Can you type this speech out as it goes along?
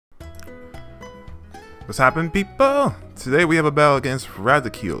What's happening, people? Today we have a battle against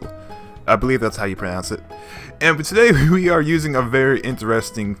Radicule. I believe that's how you pronounce it. And today we are using a very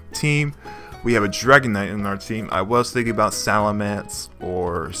interesting team. We have a Dragon Knight in our team. I was thinking about Salamence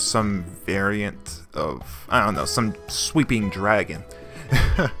or some variant of, I don't know, some sweeping dragon.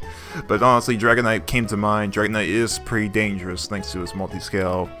 But honestly, Dragon Knight came to mind. Dragon Knight is pretty dangerous thanks to his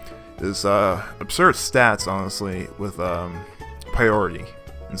multi-scale. His absurd stats, honestly, with priority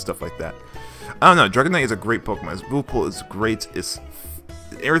and stuff like that. I don't know, Dragon Knight is a great Pokemon. His move pool is great.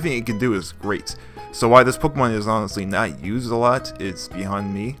 Everything it can do is great. So why this Pokemon is honestly not used a lot, it's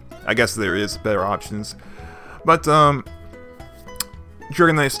beyond me. I guess there is better options. But Dragon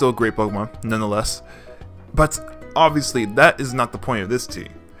Knight is still a great Pokemon, nonetheless. But obviously that is not the point of this team.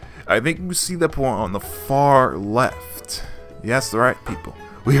 I think you see that point on the far left. Yes, the right people.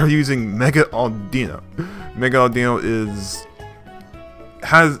 We are using Mega Audino. Mega Audino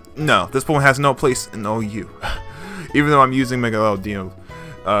this Pokemon has no place in OU. Even though I'm using Mega Audino,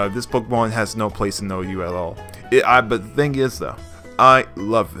 this Pokemon has no place in OU at all. But the thing is though, I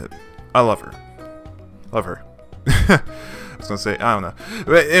love it. I love her. Love her. I was gonna say, I don't know.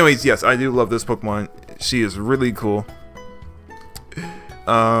 But anyways, yes, I do love this Pokemon. She is really cool.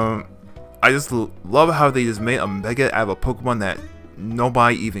 I just love how they just made a Mega out of a Pokemon that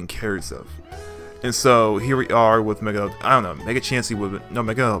nobody even cares of. And so here we are with Mega, I don't know, Mega Chansey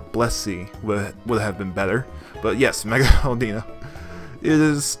Mega Blessy would have been better. But yes, Mega Audino. It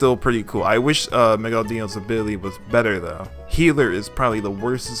is still pretty cool. I wish Mega Audino's ability was better though. Healer is probably the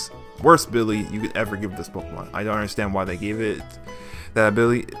worst ability you could ever give this Pokemon. I don't understand why they gave it that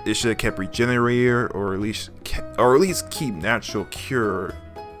ability. It should have kept Regenerator, or at least keep Natural Cure,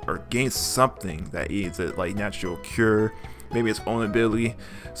 or gain something that aids it, like Natural Cure, maybe its own ability,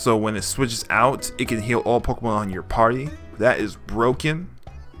 so when it switches out, it can heal all Pokemon on your party. That is broken,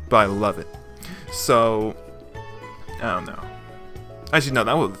 but I love it. So I don't know. Actually, no,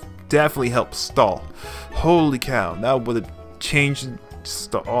 that would definitely help stall. Holy cow, that would have changed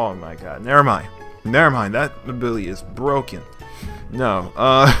stall. Oh my god, never mind. That ability is broken. No,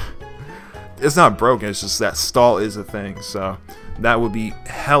 it's not broken, it's just that stall is a thing, so that would be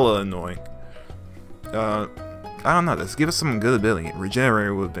hella annoying. I don't know, let's give us some good ability.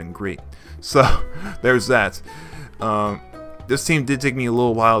 Regenerator would have been great. So, there's that. This team did take me a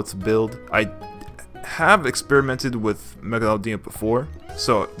little while to build. I have experimented with Mega Audino before,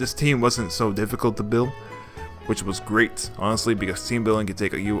 so this team wasn't so difficult to build, which was great, honestly, because team building can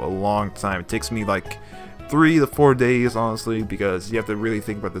take you a long time. It takes me like 3 to 4 days, honestly, because you have to really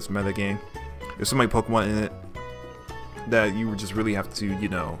think about this meta game. There's so many Pokemon in it that you just really have to, you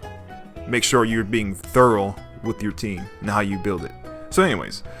know, make sure you're being thorough with your team and how you build it. So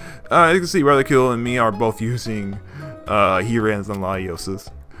anyways, you can see Radicule and me are both using Hirans and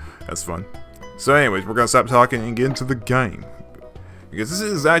Laioses. That's fun. So anyways, we're gonna stop talking and get into the game, because this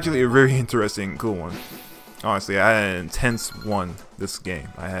is actually a very interesting, cool one. Honestly, I had an intense one this game.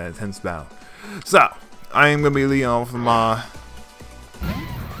 I had an intense battle. So I am gonna be leading off with my,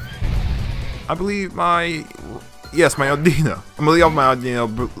 I believe my Audino. I'm gonna lead off my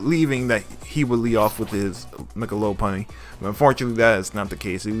Audino, believing that he would lead off with his Mega Lopunny. But unfortunately, that is not the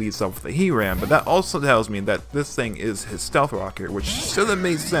case. He leads off with a Hiran, but that also tells me that this thing is his Stealth Rocker, which should have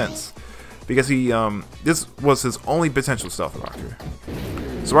made sense, because this was his only potential Stealth Rocker.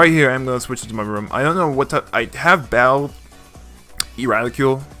 So right here, I'm gonna switch into my room. I don't know what type. I have battled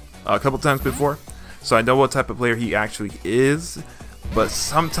Radicule a couple times before, so I know what type of player he actually is. But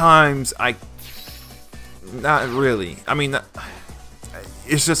sometimes not really. I mean,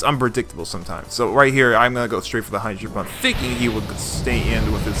 it's just unpredictable sometimes. So right here, I'm gonna go straight for the Hydro Pump, thinking he would stay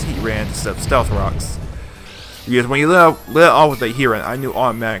in with his Heatran instead of Stealth Rocks. Because when you let off with the Heatran, I knew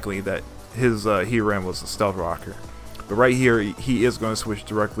automatically that his Heatran was a Stealth Rocker. But right here, he is going to switch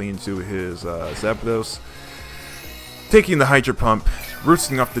directly into his Zapdos, taking the Hydro Pump,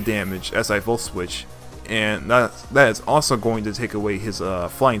 roosting off the damage as I Volt Switch, and that is also going to take away his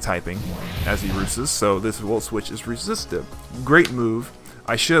flying typing as he roosts. So this Volt Switch is resistive. Great move.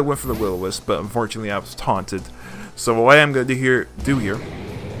 I should have went for the Will-O-Wisp, but unfortunately I was taunted. So what I'm going to do here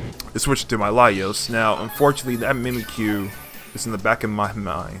is switch to my Laios. Now, unfortunately, that Mimikyu is in the back of my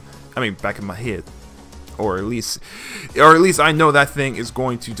mind. I mean, back of my head. Or at least I know that thing is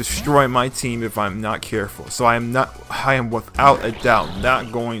going to destroy my team if I'm not careful. So I am without a doubt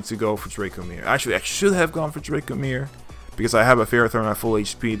not going to go for Dracomir. Actually, I should have gone for Dracomir, because I have a Ferrothorn at full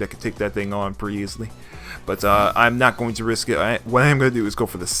HP that could take that thing on pretty easily. But I'm not going to risk it. What I'm going to do is go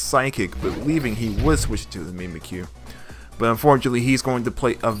for the Psychic, believing he would switch to the Mimikyu. But unfortunately, he's going to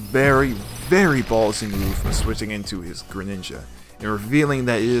play a very, very ballsy move from switching into his Greninja, and revealing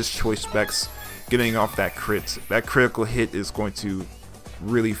that it is Choice Specs getting off that crit. That critical hit is going to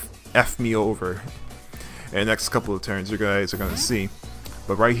really F me over in the next couple of turns, you guys are going to see.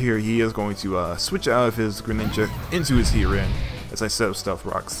 But right here, he is going to switch out of his Greninja into his Heatran. As I set up Stealth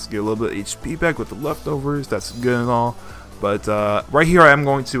Rocks, get a little bit of HP back with the leftovers, that's good and all. But right here, I am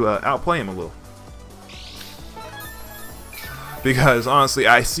going to outplay him a little. Because honestly,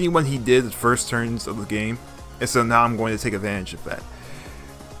 I see when he did the first turns of the game, and so now I'm going to take advantage of that.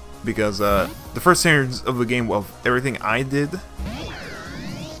 Because the first turns of the game of everything I did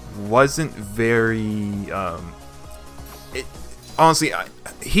wasn't very honestly,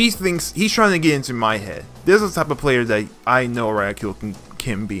 he thinks he's trying to get into my head. This is the type of player that I know Ryakil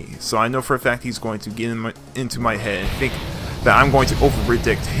can be. So I know for a fact he's going to get into my head and think that I'm going to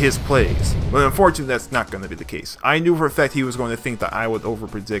over-predict his plays. But unfortunately, that's not going to be the case. I knew for a fact he was going to think that I would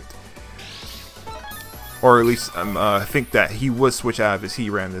over-predict, or at least think that he would switch out of his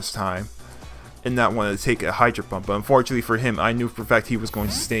Heatran this time and not want to take a Hydro Pump. But unfortunately for him, I knew for a fact he was going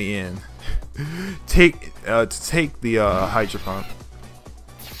to stay in. to take the Hydro Pump.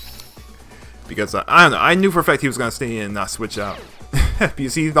 Because I don't know, I knew for a fact he was going to stay in and not switch out.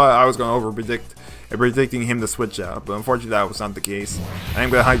 Because he thought I was going to over-predict and predicting him to switch out, but unfortunately that was not the case. I am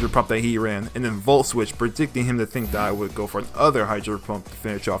going to Hydro Pump that Heatran, and then Volt Switch, predicting him to think that I would go for another Hydro Pump to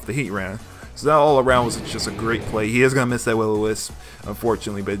finish off the Heatran. So that all around was just a great play. He is going to miss that Will-O-Wisp,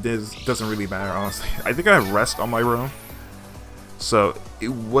 unfortunately, but it doesn't really matter, honestly. I think I have Rest on my roam, so it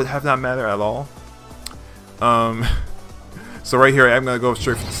would have not mattered at all. So right here, I'm going to go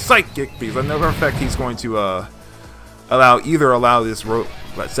straight for the Psychic, because I know for a fact he's going to either allow this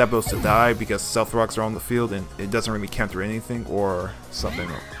Zapdos to die because Stealth Rocks are on the field and it doesn't really counter anything, or something,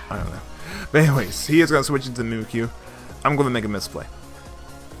 I don't know. But anyways, he is going to switch into Mimikyu. I'm going to make a misplay.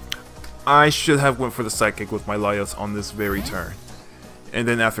 I should have went for the Psychic with my Laios on this very turn. And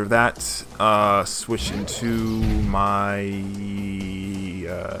then after that, switch into my...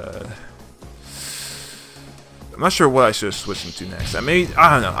 I'm not sure what I should have switched into next. I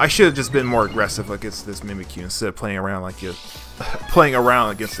don't know. I should have just been more aggressive against this Mimikyu instead of playing around like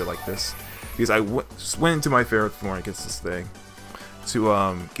against it like this. Because I just went into my Ferrothorn against this thing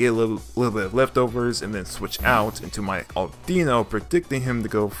to get a little bit of leftovers and then switch out into my Audino, predicting him to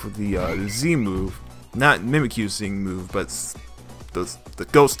go for the Z move, not Mimikyu's Z move, but the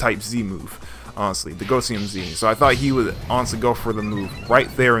Ghost type Z move. Honestly, the Ghostium Z. So I thought he would honestly go for the move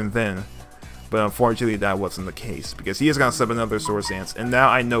right there and then. But unfortunately, that wasn't the case, because he is going to sub another Swords Dance, and now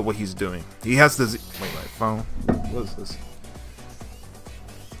I know what he's doing. He has the Z... Wait, my phone? What is this?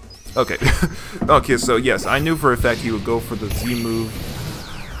 Okay. Okay, so yes, I knew for a fact he would go for the Z move.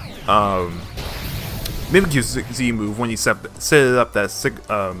 Mimikyu's Z move when he set it up that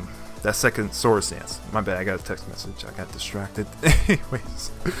second Swords Dance. My bad, I got a text message. I got distracted.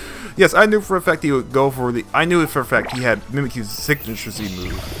 Anyways. Yes, I knew for a fact he would go for the... I knew for a fact he had Mimikyu's signature Z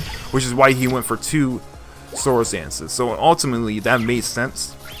move, which is why he went for 2 Swords Dances. So ultimately, that made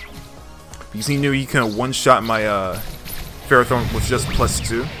sense, because he knew he couldn't one-shot my Ferrothorn with just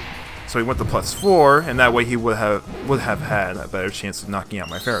 +2. So he went to +4, and that way he would have had a better chance of knocking out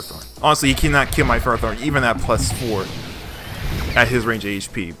my Ferrothorn. Honestly, he cannot kill my Ferrothorn even at +4 at his range of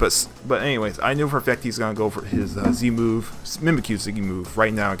HP. But anyways, I knew for a fact he's gonna go for his Z move, Mimikyu Z move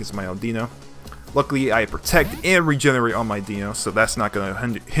right now against my Audino. Luckily, I protect and regenerate on my Dino, so that's not gonna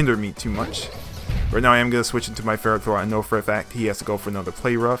hinder me too much. Right now, I am gonna switch into my Ferrothorn. I know for a fact he has to go for another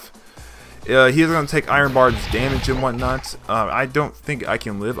Play Rough. He is going to take Iron Barb's damage and whatnot. I don't think I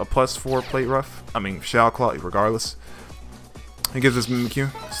can live a +4 Plate Rough. I mean, Shadow Claw, regardless. It gives us Mimikyu.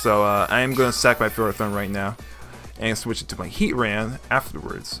 So I am going to sack my Ferrothorn right now and switch it to my Heatran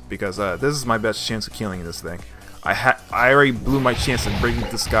afterwards, because this is my best chance of killing this thing. I already blew my chance of breaking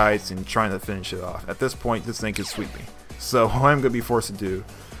Disguise and trying to finish it off. At this point, this thing can sweep me. So what I'm going to be forced to do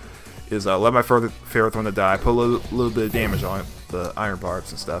is let my Ferrothorn to die, put a little bit of damage on it, the Iron Barbs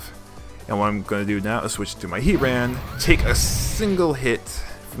and stuff. And what I'm going to do now is switch to my Heatran, take a single hit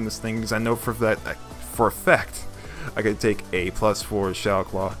from this thing, because I know for a fact I can take a +4 Shadow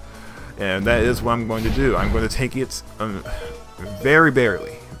Claw. And that is what I'm going to do. I'm going to take it very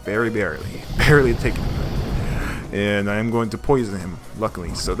barely take it. And I am going to poison him,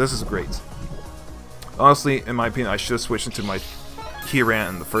 luckily. So this is great. Honestly, in my opinion, I should have switched into my Heatran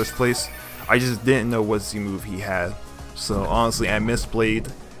in the first place. I just didn't know what Z move he had. So honestly, I misplayed.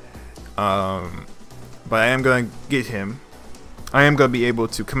 But I am going to get him. I am going to be able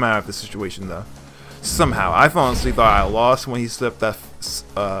to come out of the situation, though. Somehow. I honestly thought I lost when he slipped that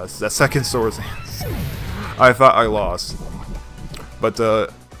second Swords Dance. I thought I lost. But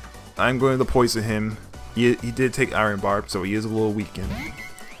I'm going to poison him. He did take Iron Barb, so he is a little weakened.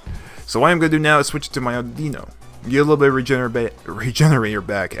 So what I'm going to do now is switch to my Audino. Get a little bit of regenerator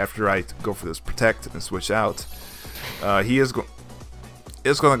back after I go for this protect and switch out. He is going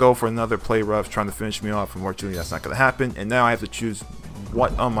to go for another play rough, trying to finish me off. Unfortunately, that's not going to happen. And now I have to choose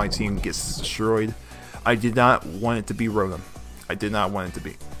what on my team gets destroyed. I did not want it to be Rotom. I did not want it to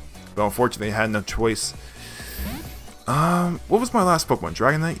be. But unfortunately, I had no choice. What was my last Pokemon?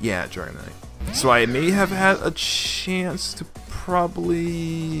 Dragonite? Yeah, Dragonite. So I may have had a chance to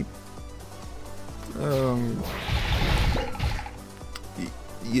probably...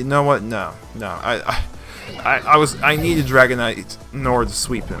 you know what? No. I needed Dragonite in order to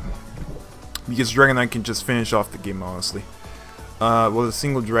sweep him, because Dragonite can just finish off the game, honestly. With a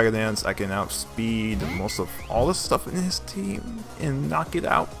single Dragon Dance, I can outspeed most of all the stuff in his team and knock it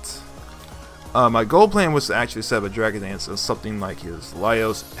out. My goal plan was to actually set up a Dragon Dance as something like his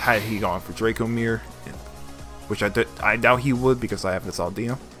Laios had he gone for Dracomir, which I doubt he would because I have this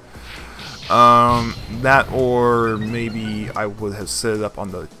Audino. That, or maybe I would have set it up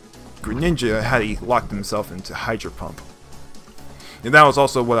on the Greninja had he locked himself into Hydro Pump. And that was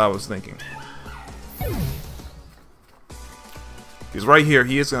also what I was thinking. Because right here,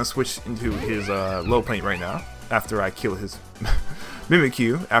 he is going to switch into his low paint right now, after I kill his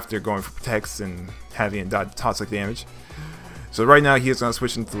Mimikyu, after going for Protects and having it die toxic damage. So right now, he is going to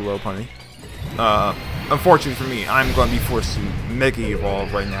switch into the low pony. Unfortunately for me, I'm going to be forced to Mega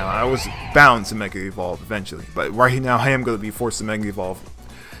Evolve right now. I was bound to Mega Evolve eventually, but right now I am going to be forced to Mega Evolve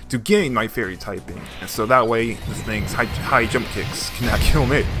to gain my Fairy typing, and so that way this thing's high jump kicks cannot kill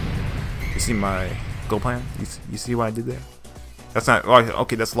me. You see my goal plan? You see what I did there? That's not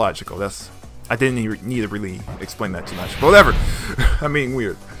okay. That's logical. I didn't need to really explain that too much. But whatever. I'm being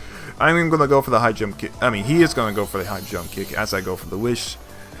weird. I'm gonna go for the high jump kick. I mean, he is gonna go for the high jump kick as I go for the wish.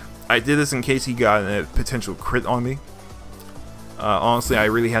 I did this in case he got a potential crit on me. Honestly, I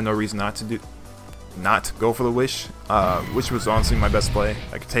really had no reason not to go for the wish, which was honestly my best play.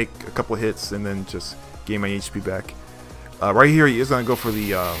 I could take a couple hits and then just gain my HP back. Right here, he is going to go for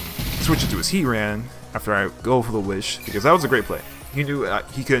the switch into his Heatran after I go for the wish, because that was a great play. He knew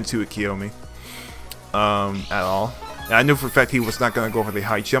he couldn't 2-hit KO me at all. And I knew for a fact he was not going to go for the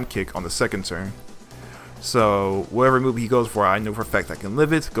high jump kick on the second turn. So whatever move he goes for, I know for a fact I can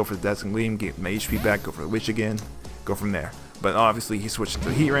live it, go for the Dazzling Gleam, get my HP back, go for the wish again, go from there. But obviously he switched to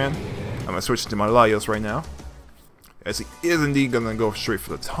Heatran. I'm going to switch to my Laios right now, as he is indeed going to go straight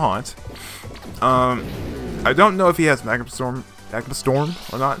for the taunt. I don't know if he has Magma Storm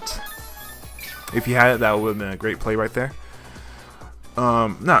or not. If he had it, that would have been a great play right there.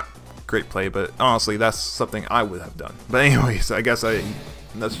 Not great play, but honestly, that's something I would have done. But anyways, I guess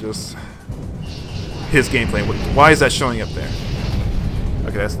that's just his gameplay. Why is that showing up there?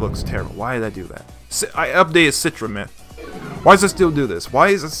 Okay, that looks terrible. Why did I do that? I updated Citra, man. Why does it still do this? Why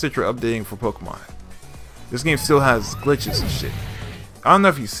is Citra updating for Pokemon? This game still has glitches and shit. I don't know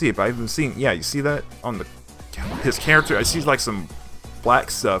if you see it, but I've been seeing. Yeah, you see that on his character? I see like some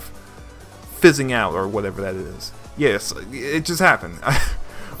black stuff fizzing out or whatever that is. Yes, it just happened.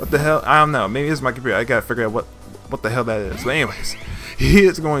 What the hell? I don't know. Maybe it's my computer. I gotta figure out what the hell that is. But anyways, he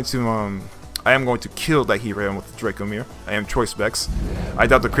is going to I am going to kill that Heatran with the Dracomir. I am Choice Specs. I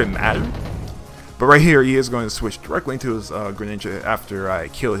doubt the crit mattered. But right here, he is going to switch directly into his Greninja after I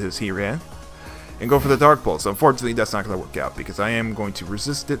kill his Heatran and go for the Dark Pulse. Unfortunately, that's not going to work out because I am going to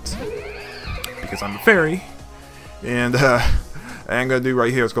resist it because I'm a fairy. And I'm going to do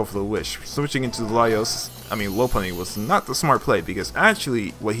right here is go for the Wish. Switching into the Laios, low pony was not the smart play, because actually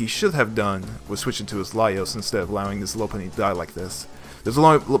what he should have done was switch into his Laios instead of allowing this low pony to die like this. This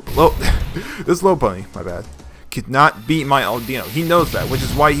low pony, my bad, could not beat my Audino. He knows that, which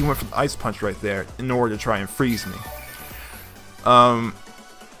is why he went for the Ice Punch right there in order to try and freeze me. I'm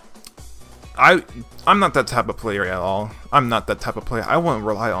not that type of player at all. I'm not that type of player. I wouldn't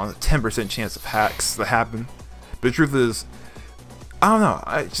rely on a 10% chance of hacks that happen. But the truth is, I don't know.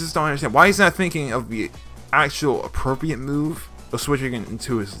 I just don't understand. Why he's not thinking of the actual appropriate move of switching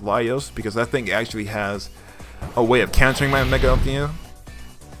into his Laios, because I think it actually has a way of countering my Mega Audino.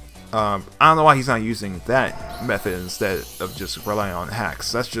 I don't know why he's not using that method instead of just relying on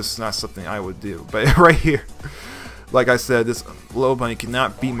hacks. That's just not something I would do. But right here, like I said, this low bunny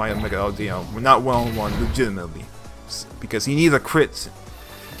cannot beat my Mega Audino. We're not one-on-one legitimately, because he needs a crit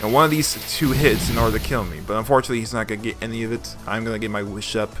and one of these 2 hits in order to kill me. But unfortunately, he's not gonna get any of it. I'm gonna get my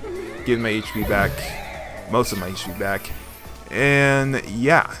wish up, give my HP back, most of my HP back, and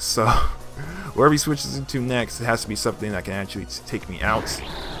yeah. So wherever he switches into next, it has to be something that can actually take me out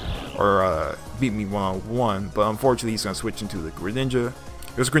or beat me one-on-one. But unfortunately, he's gonna switch into the Greninja.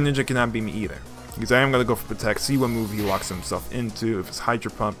 This Greninja cannot beat me either. because I am going to go for Protect, see what move he locks himself into. If it's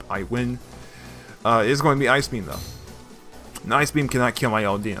Hydro Pump, I win. It's going to be Ice Beam, though. An Ice Beam cannot kill my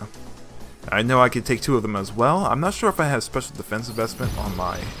Audino. I know I could take 2 of them as well. I'm not sure if I have special defense investment on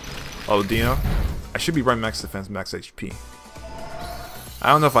my Audino. I should be running max defense, max HP.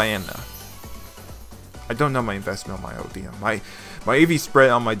 I don't know if I am, though. I don't know my investment on my Audino. My AV spread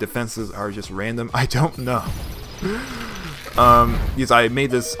on my defenses are just random. I don't know. Because I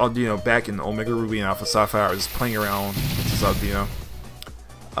made this Audino back in Omega Ruby and Alpha Sapphire. I was playing around with this Audino.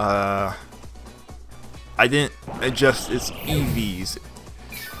 I didn't adjust its EVs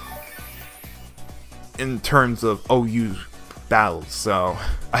in terms of OU battles, so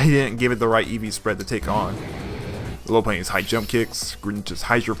I didn't give it the right EV spread to take on. The low plane is high jump kicks, Greninja's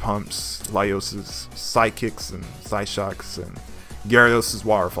Hydro Pumps, Laios's side kicks and side shocks, and Gyarados'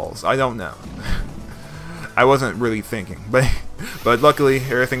 waterfalls. I don't know. I wasn't really thinking, but luckily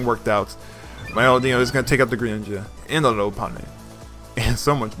everything worked out. My Audino is going to take out the Greninja and the low plane, and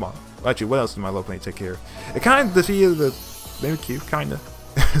so much more. Actually, what else did my low plane take care of? It kind of defeated the Mimikyu, kind of.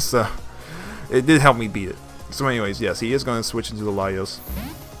 So it did help me beat it. So anyways, yes, he is going to switch into the Laios.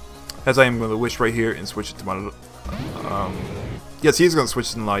 As I am going to wish right here and switch it to my... yes, he is going to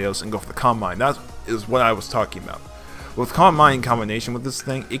switch to the Laios and go for the Calm Mind. That is what I was talking about. With Calm Mind in combination with this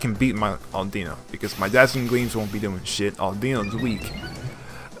thing, it can beat my Audino. Because my Dazzling Gleams won't be doing shit. Audino's weak.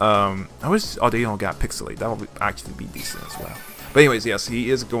 I wish Audino got Pixelate. That would actually be decent as well. But anyways, yes, he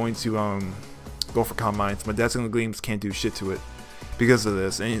is going to go for Calm Mind. My Dazzling Gleams can't do shit to it because of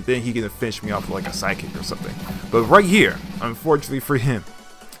this, and then he can finish me off with like a psychic or something. But right here, unfortunately for him,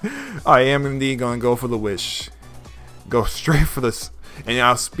 I am indeed going to go for the Wish. Go straight for this, and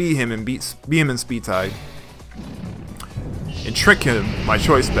I'll speed him and beat him in Speed Tide. And trick him, my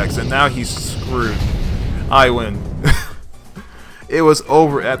choice specs, and now he's screwed. I win. It was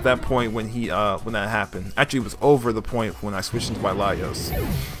over at that point when when that happened. Actually, it was over the point when I switched into my Laios.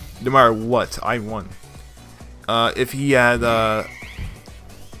 No matter what, I won. If he had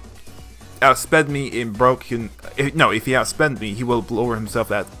outsped me and broken... if he outsped me, he will lower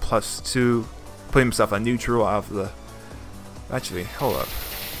himself at +2, put himself at neutral out of the... Actually, hold up.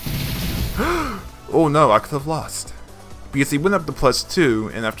 Oh no, I could have lost. Because he went up to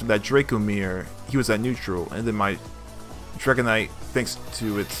 +2, and after that Draco Mirror, he was at neutral, and then my Dragonite, thanks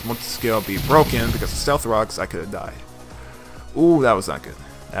to its multi-scale being broken because of Stealth Rocks, I could have died. Ooh, that was not good.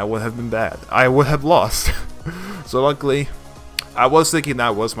 That would have been bad. I would have lost. So luckily, I was thinking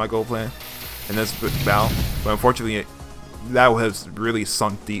that was my goal plan in this battle, but unfortunately, that would have really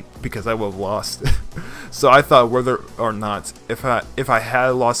sunk deep because I would have lost. So I thought whether or not, if I had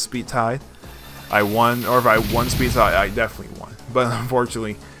lost Speed Tide, I won, or if I won Speed Tide, I definitely won. But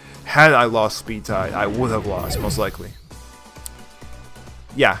unfortunately, had I lost Speed Tide, I would have lost, most likely.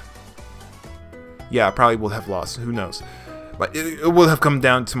 Yeah, I probably would have lost. Who knows? But it would have come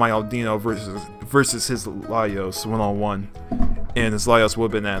down to my Audino versus his Laios 1-on-1, and his Laios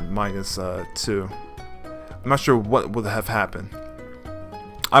would have been at -2. I'm not sure what would have happened.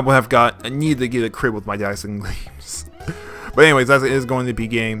 I would have I needed to get a crit with my Dazzling Gleams. But anyways, that is going to be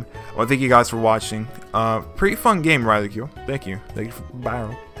game. I want to thank you guys for watching. Pretty fun game, Radicule. Thank you for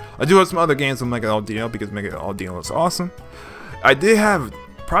Barrel. I do have some other games with Mega Audino because Mega Audino is awesome. I did have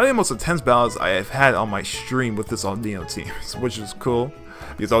probably the most intense battles I have had on my stream with this Audino team, which is cool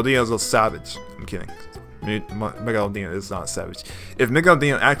because Audino is a savage. I'm kidding. Mega Audino is not savage. If Mega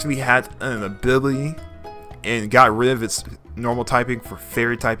Audino actually had an ability and got rid of its normal typing for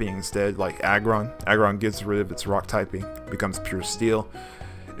fairy typing instead, like Aggron gets rid of its rock typing, becomes pure steel.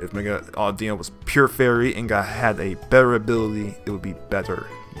 If Mega Audino was pure fairy and had a better ability, it would be better.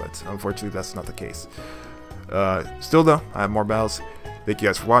 But unfortunately, that's not the case. Still though, I have more battles. Thank you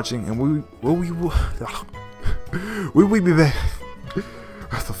guys for watching, and we will be back.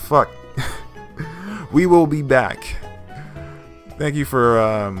 What the fuck? We will be back. Thank you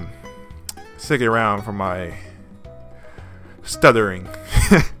for sticking around for my stuttering.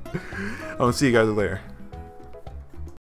 I'll see you guys later.